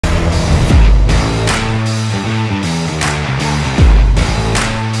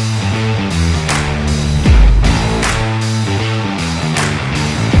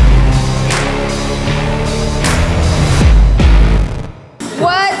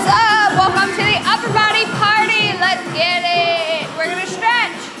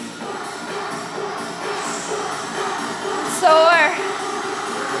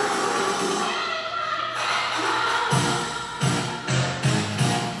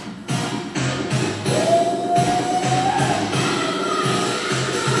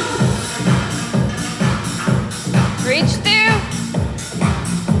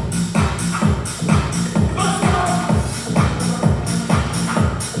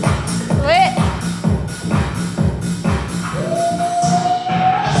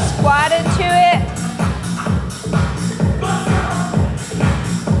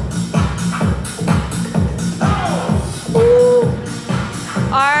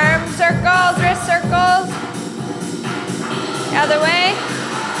Arm circles, wrist circles. The other way.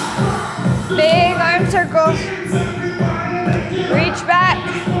 Big arm circles. Reach back.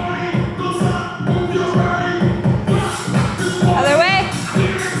 Other way.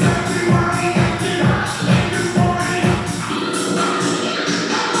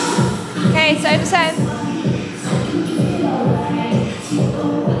 Okay, side to side.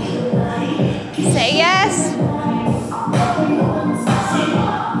 Say yes.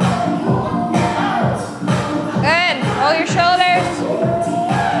 Good. Roll your shoulders.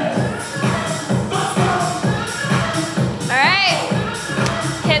 All right.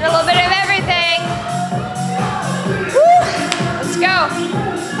 Hit a little bit of everything. Woo. Let's go.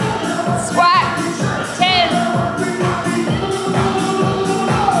 Squat. 10.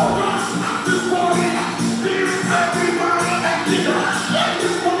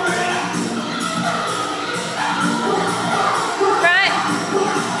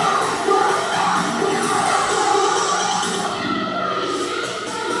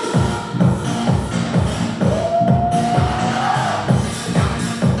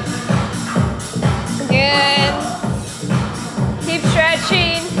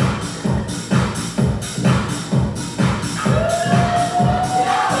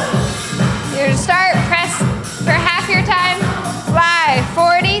 Start, press for half your time, fly,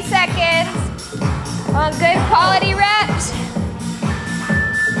 40 seconds on good quality reps.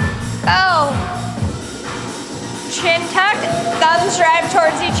 Go. Chin tuck, thumbs drive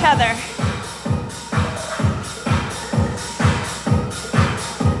towards each other.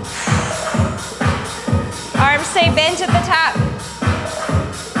 Arms stay bent at the top.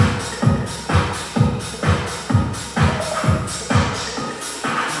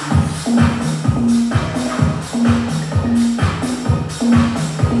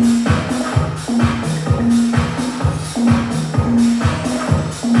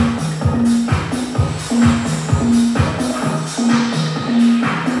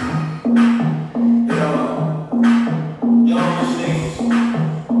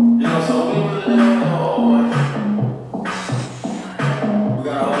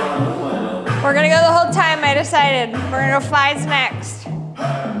 We're gonna go the whole time, I decided. We're gonna go flies next.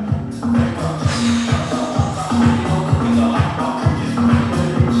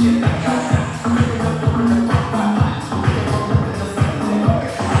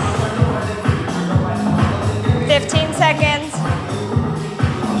 Seconds.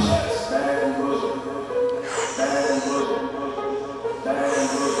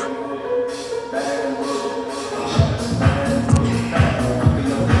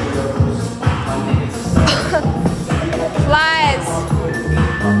 Flies.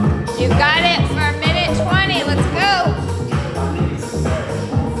 You got it for a minute 20. Let's go.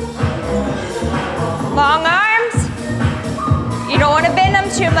 Long arms. You don't want to bend them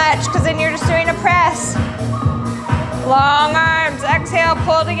too much because then you're just doing a press. Long arms. Exhale,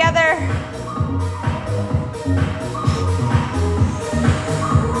 pull together.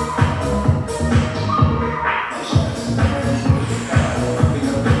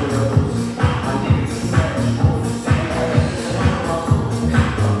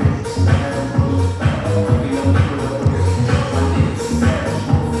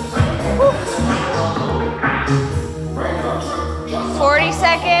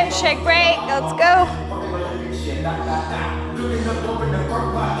 Shake break, let's go.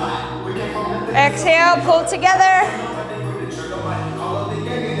 Exhale, pull together.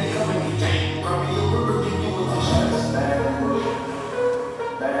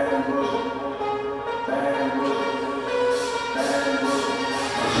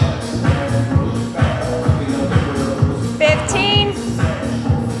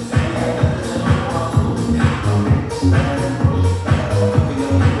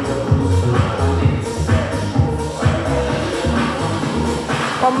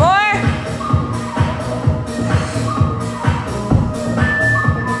 One more.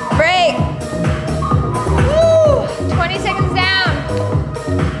 Break. Woo. 20 seconds down.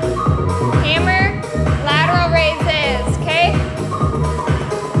 Hammer, lateral raises, okay?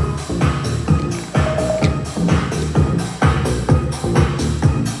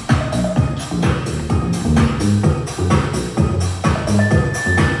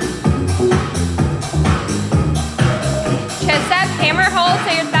 Chest up, hammer hold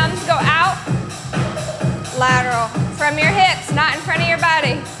so your thumbs go out. Lateral from your hips, not in front of your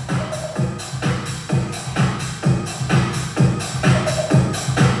body.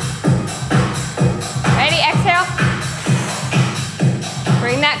 Ready, exhale.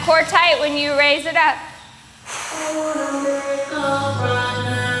 Bring that core tight when you raise it up.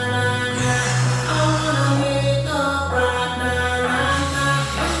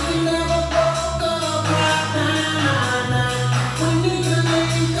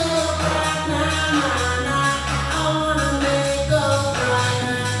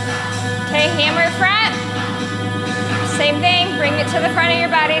 to the front of your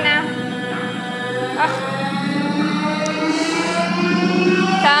body now.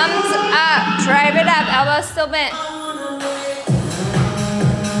 Thumbs up, drive it up, elbows still bent.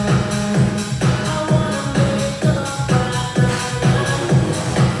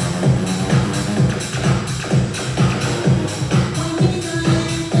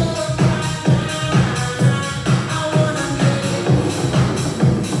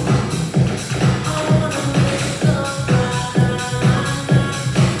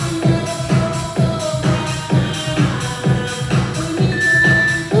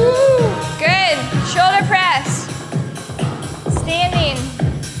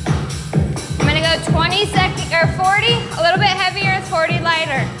 Or 40, a little bit heavier, 40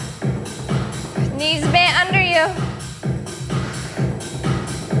 lighter. Knees bent under you.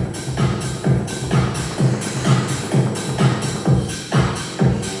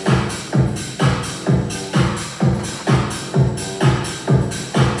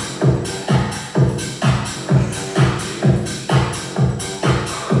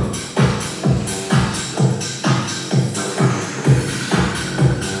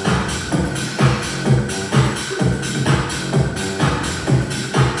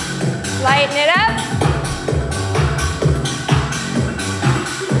 Lighten it up.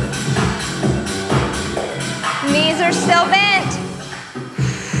 Knees are still bent.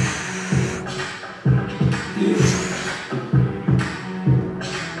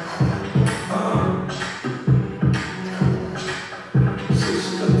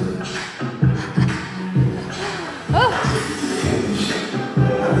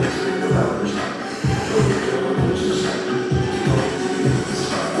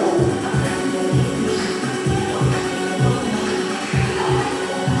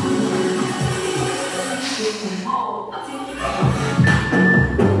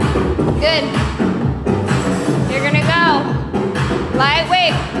 Good. You're gonna go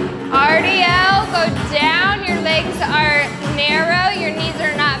lightweight. RDL, go down. Your legs are narrow. Your knees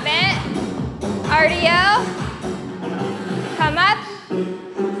are not bent. RDL. Come up.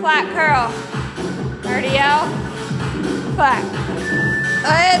 Flat curl. RDL. Flat.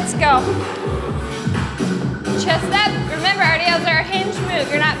 Let's go. Chest up. Remember, RDLs are a hinge move.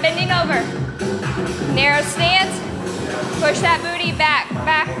 You're not bending over. Narrow stance. Push that booty back,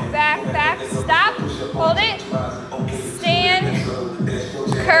 back, back, back. Stop, hold it, stand,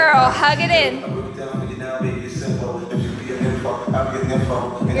 curl, hug it in.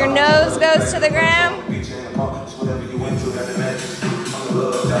 Your nose goes to the ground.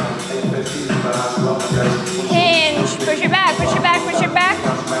 Hinge, push it back, push it back, push it back.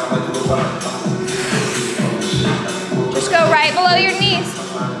 Just go right below your knees.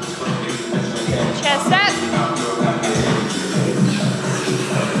 Chest up.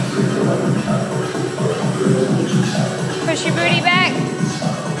 Push your booty back.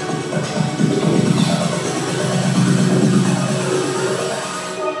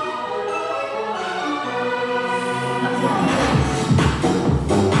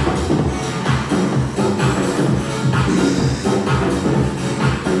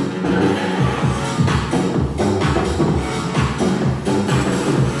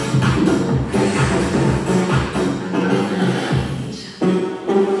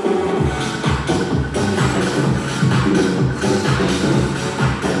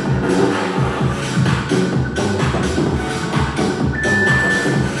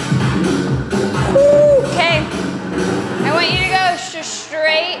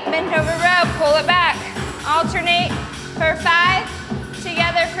 Pull it back. Alternate for 5,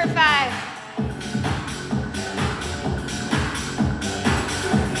 together for 5.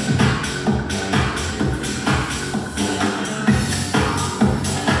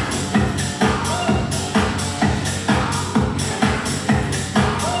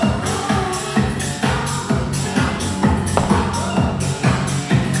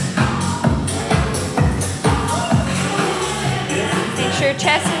 Make sure your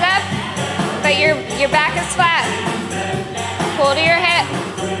chest is up. But your back is flat. Pull to your hip.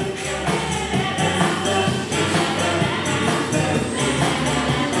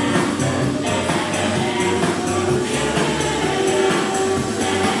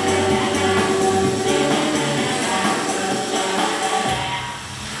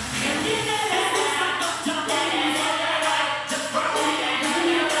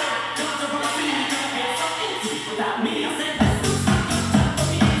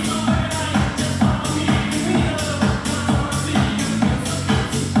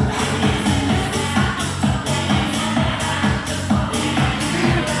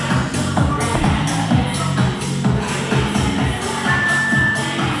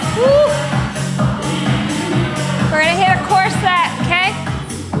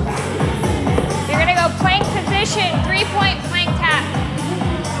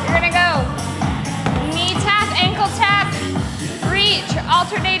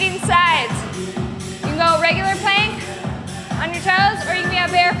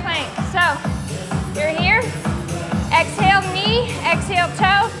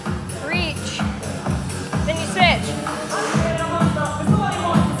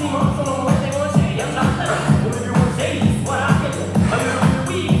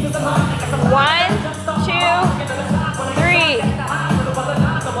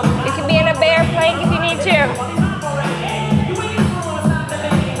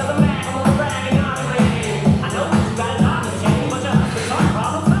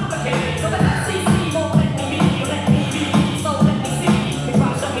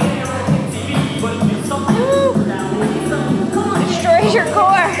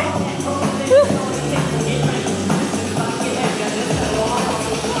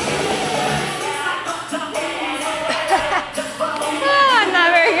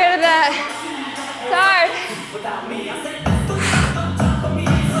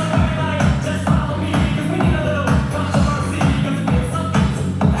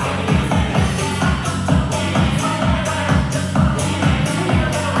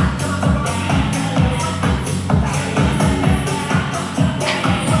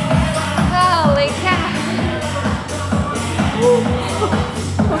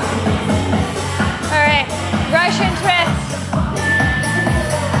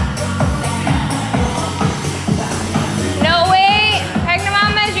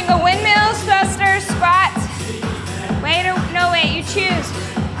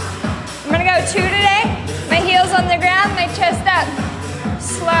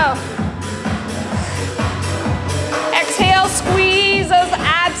 slow. Exhale, squeeze those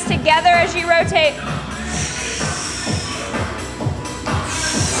abs together as you rotate.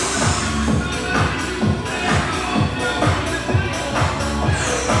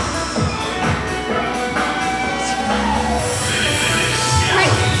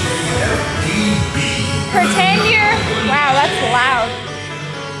 Pretend you're, wow, that's loud.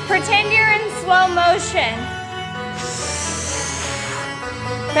 Pretend you're in slow motion.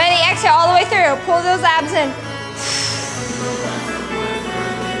 Ready, exhale all the way through. Pull those abs in.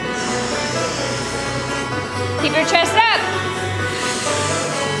 Keep your chest up.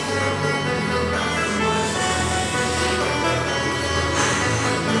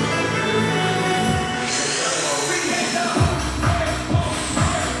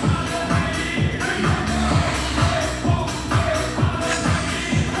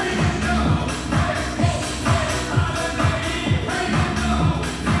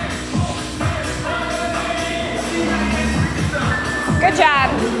 Good job.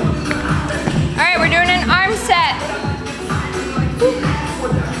 All right, we're doing an arm set.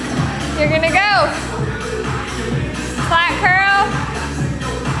 You're gonna go flat curl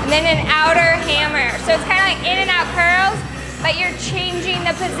and then an outer hammer. So it's kind of like in and out curls, but you're changing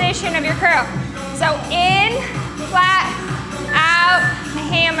the position of your curl. So in, flat, out,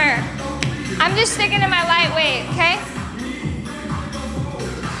 hammer. I'm just sticking to my lightweight, okay?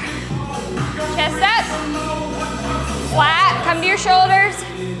 Chest up. Flat, come to your shoulders.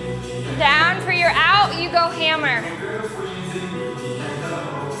 Down for your out, you go hammer.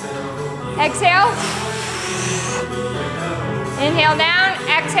 Exhale. Inhale down,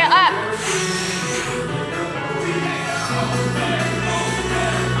 exhale up.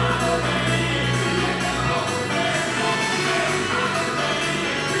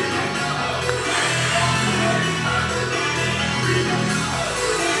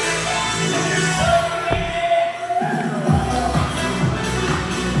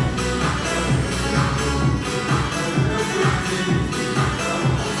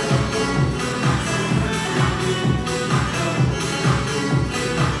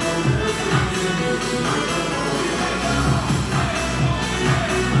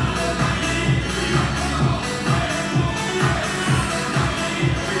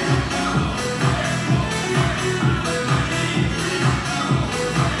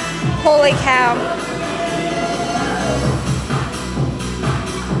 Holy cow.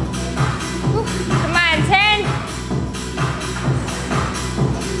 Come on, 10.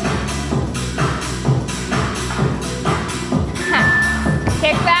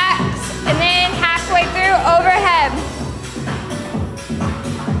 Kickbacks, and then halfway through, overhead.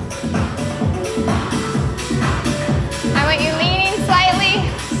 I want you leaning slightly,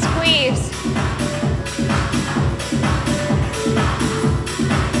 squeeze.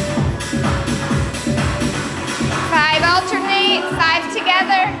 Alternate, 5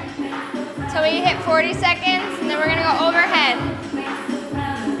 together until we hit 40 seconds, and then we're gonna go overhead.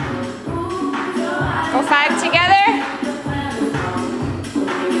 Go 5 together.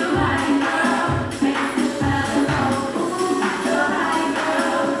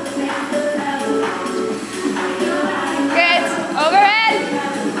 Good, overhead.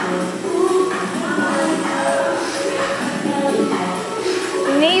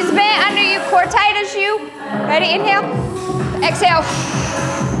 Knees bent under you, core tight as you. Ready, inhale, exhale.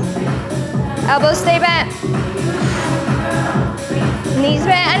 Elbows stay bent. Knees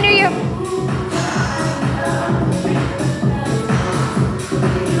bent under you.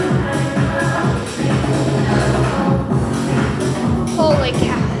 Holy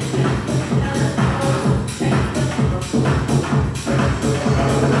cow.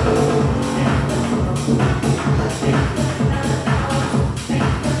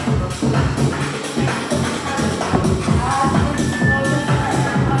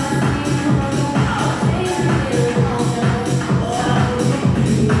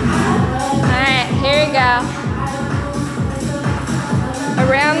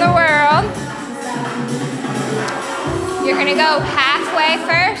 Around the world. You're gonna go halfway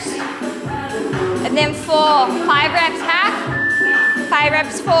first, and then full. 5 reps half, 5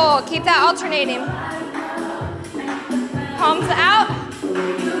 reps full. Keep that alternating. Palms out.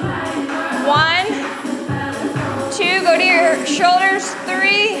 1, 2, go to your shoulders.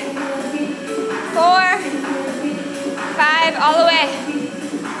 3, 4, 5, all the way.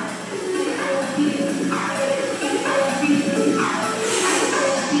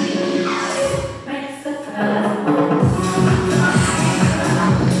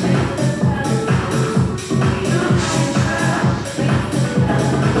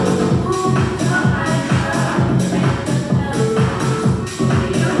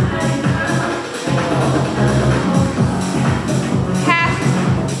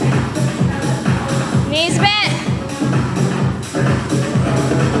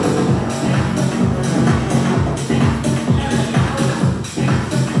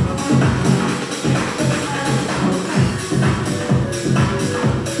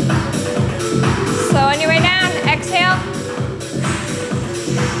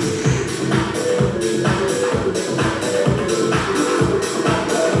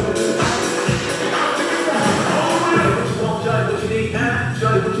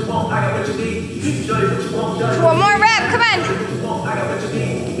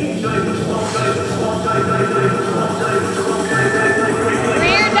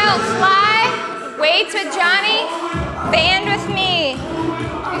 Rear delt fly, weights with Johnny, band with me.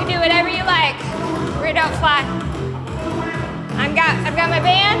 You can do whatever you like. Rear delt fly. I've got my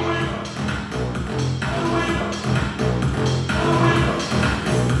band.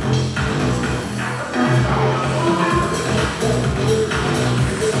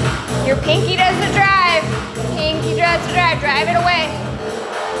 Your pinky does the drive. Pinky does the drive. Drive it away.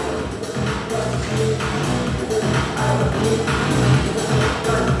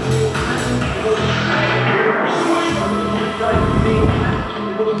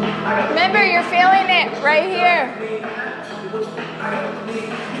 Remember, you're feeling it right here.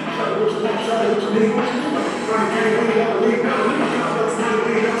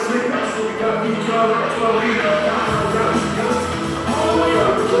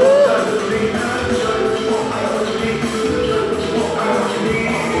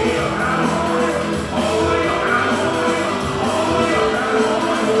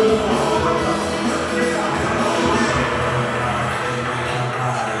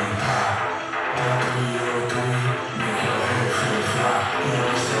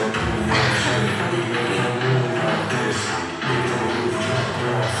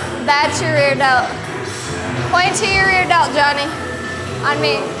 That's your rear delt. Point to your rear delt, Johnny. On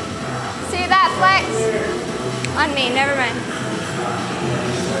me. See that flex? On me, never mind.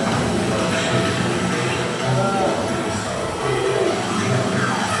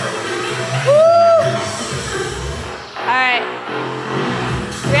 Woo! All right.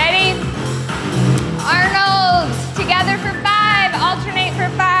 Ready? Arnold's together for 5. Alternate for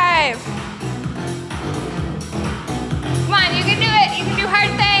 5. Come on, you can do it. You can do hard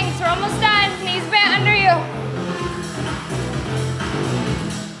things. We're almost done. Knees bent under you.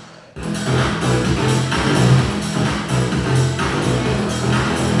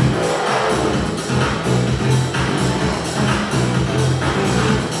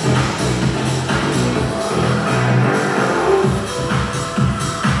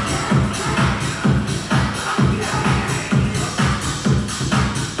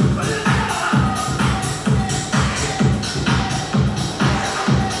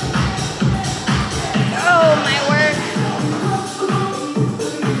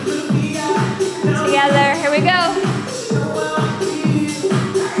 Here we go.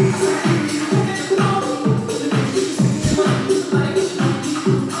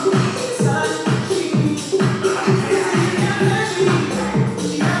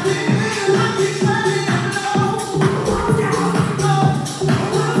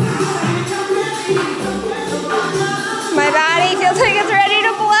 My body feels like it's ready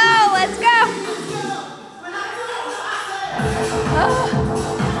to blow. Let's go. Oh.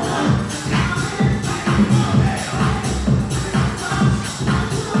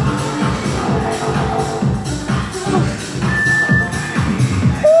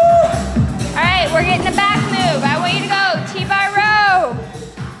 We're getting the back move. I want you to go T-bar row.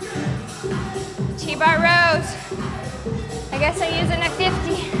 T-bar rows. I guess I'm using a 50.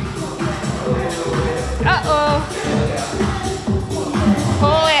 Uh-oh.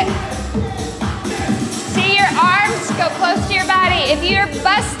 Pull it. See your arms go close to your body. If you're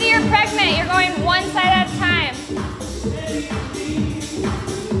busty or pregnant, you're going one side at a time.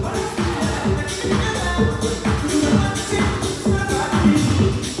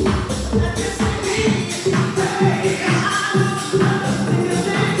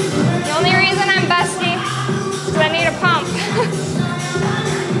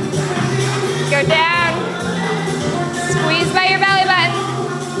 Go down. Squeeze by your belly button.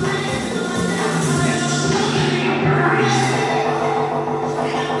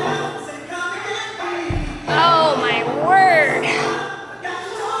 Oh my word.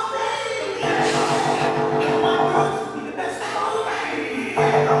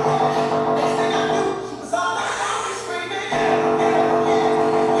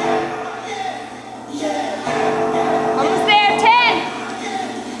 Almost there, 10.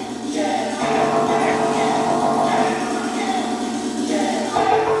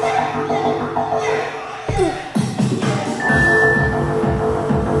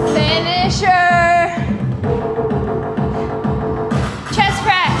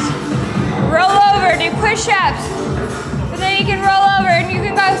 Push-ups, but then you can roll over and you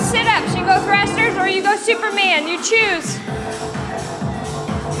can go sit-ups, you can go thrusters, or you go Superman, you choose.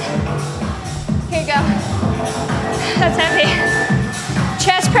 Here you go. That's heavy.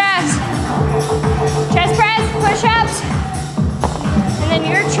 Chest press, push-ups, and then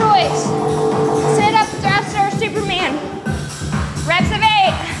your choice. Sit-up, thruster, Superman. Reps of 8.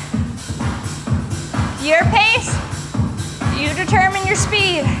 Your pace, you determine your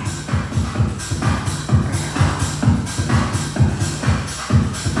speed.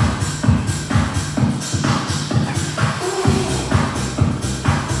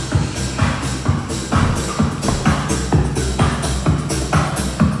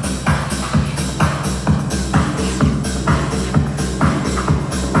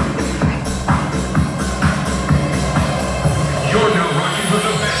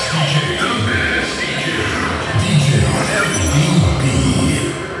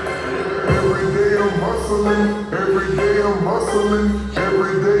 hustling, every day I'm hustling,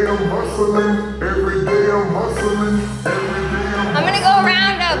 every day I'm hustling, every day I'm hustling, every day I'm gonna go a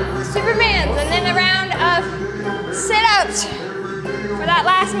round of Supermans and then a round of sit-ups for that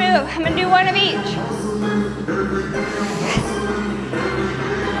last move. I'm gonna do one of each.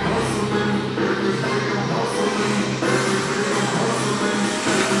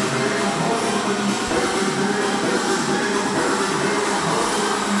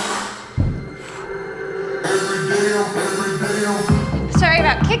 Sorry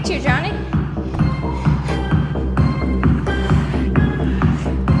about kicked you, Johnny.